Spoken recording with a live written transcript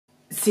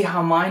see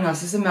how my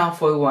Narcissa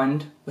Malfoy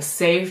wand was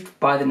saved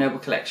by the Noble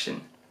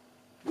Collection.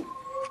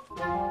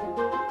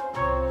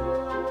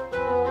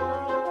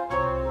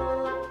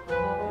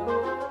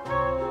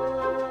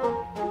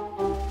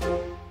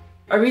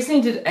 I recently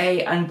did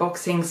a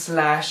unboxing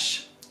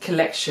slash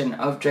collection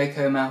of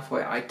Draco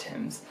Malfoy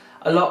items.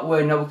 A lot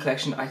were Noble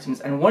Collection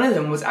items, and one of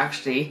them was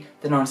actually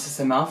the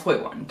Narcissa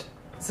Malfoy wand.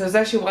 So it was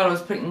actually while I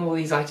was putting all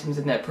these items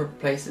in their proper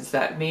places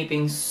that me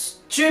being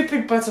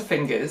stupid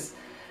butterfingers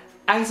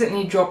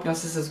accidentally dropped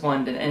Narcissa's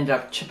wand and ended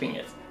up chipping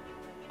it.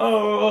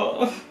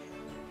 Oh.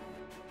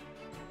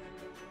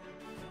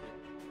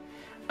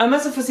 I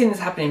must have foreseen this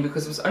happening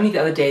because it was only the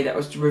other day that I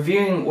was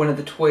reviewing one of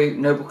the toy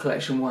Noble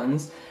Collection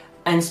ones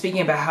and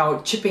speaking about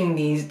how chipping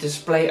these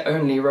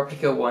display-only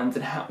replica ones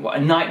and what a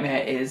nightmare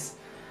it is.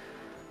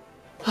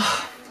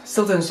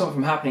 Still doesn't stop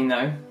from happening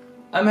though.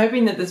 I'm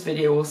hoping that this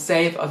video will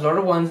save a lot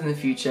of ones in the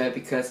future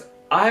because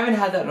I haven't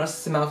had that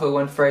Narcissa Malfoy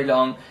one for very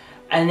long,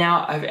 and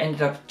now I've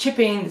ended up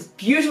chipping this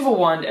beautiful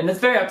wand and it's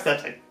very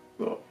upsetting.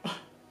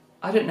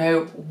 I don't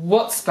know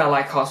what spell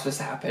I cast for this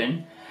to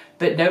happen,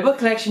 but Noble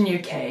Collection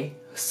UK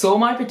saw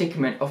my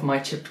predicament of my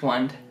chipped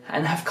wand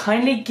and have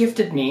kindly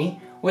gifted me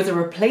with a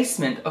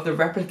replacement of the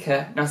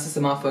replica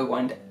Narcissa Malfoy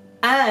wand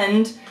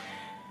and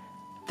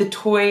the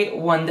toy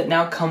one that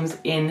now comes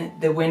in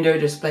the window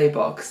display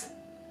box.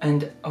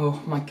 And oh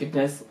my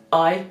goodness,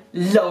 I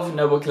love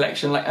Noble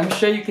Collection. Like, I'm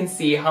sure you can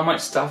see how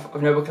much stuff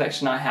of Noble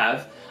Collection I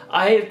have.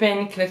 I have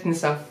been collecting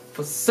stuff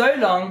for so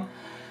long.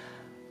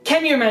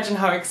 Can you imagine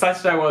how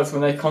excited I was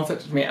when they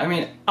contacted me? I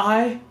mean,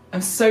 I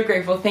am so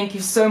grateful. Thank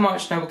you so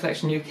much, Noble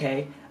Collection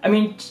UK. I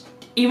mean,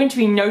 even to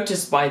be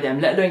noticed by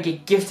them, let alone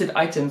get gifted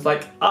items,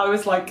 like, I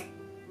was like,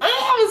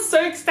 oh, I was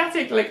so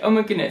ecstatic, like, oh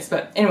my goodness.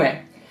 But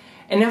anyway,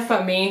 enough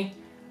about me,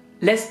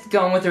 let's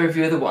go on with the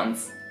review of the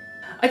wands.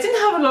 I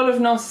didn't have a lot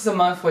of Narcissa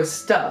Malfoy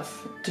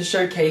stuff to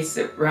showcase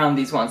around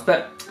these wands,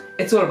 but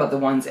it's all about the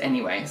wands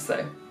anyway,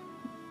 so.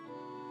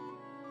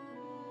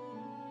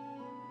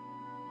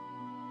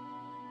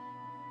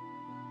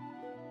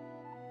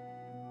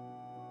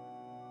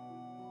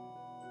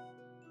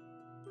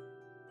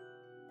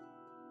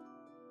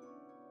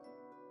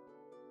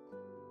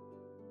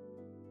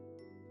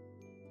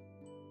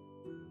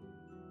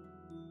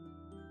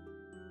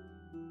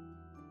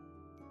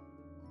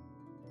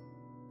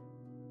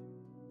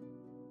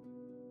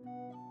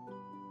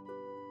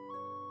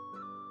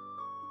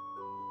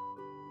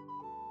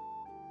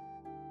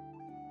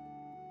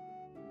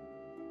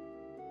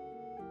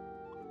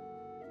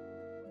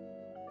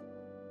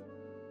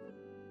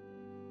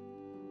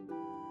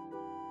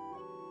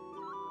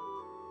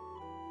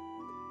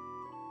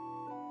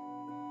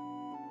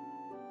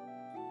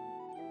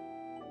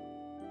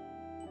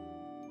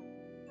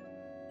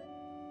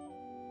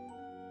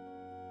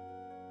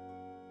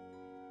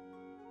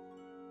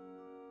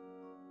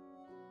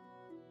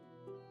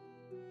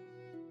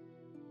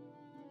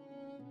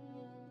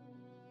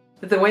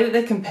 But the way that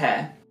they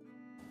compare,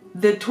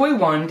 the toy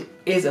wand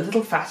is a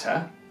little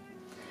fatter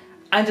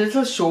and a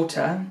little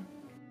shorter,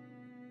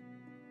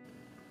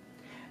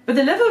 but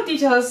the level of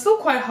detail is still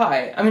quite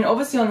high. I mean,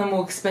 obviously on the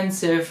more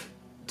expensive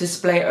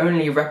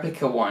display-only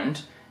replica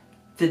wand,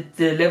 the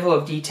level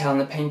of detail and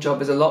the paint job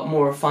is a lot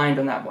more refined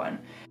on that one.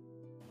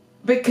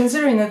 But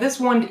considering that this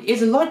wand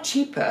is a lot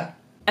cheaper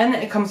and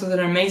that it comes with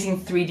an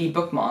amazing 3D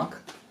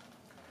bookmark,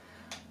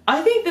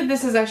 I think that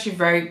this is actually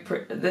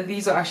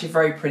these are actually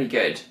very pretty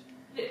good.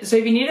 So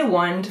if you need a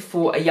wand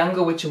for a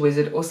younger witch or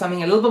wizard or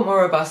something a little bit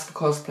more robust for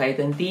cosplay,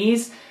 then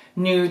these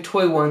new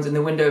toy wands in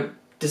the window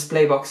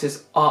display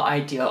boxes are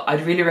ideal.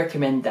 I'd really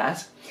recommend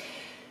that.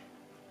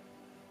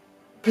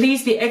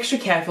 Please be extra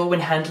careful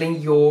when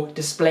handling your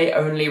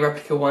display-only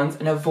replica wands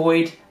and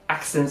avoid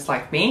accidents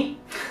like me.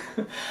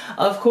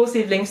 I'll of course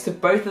leave links to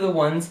both of the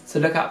wands, so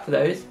look out for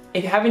those.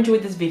 If you have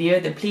enjoyed this video,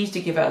 then please do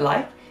give it a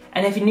like.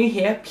 And if you're new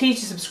here, please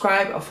do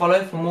subscribe or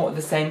follow for more of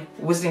the same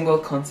Wizarding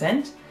World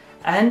content.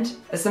 And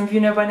as some of you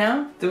know by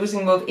now, the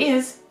Wizarding World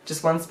is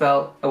just one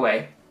spell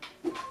away.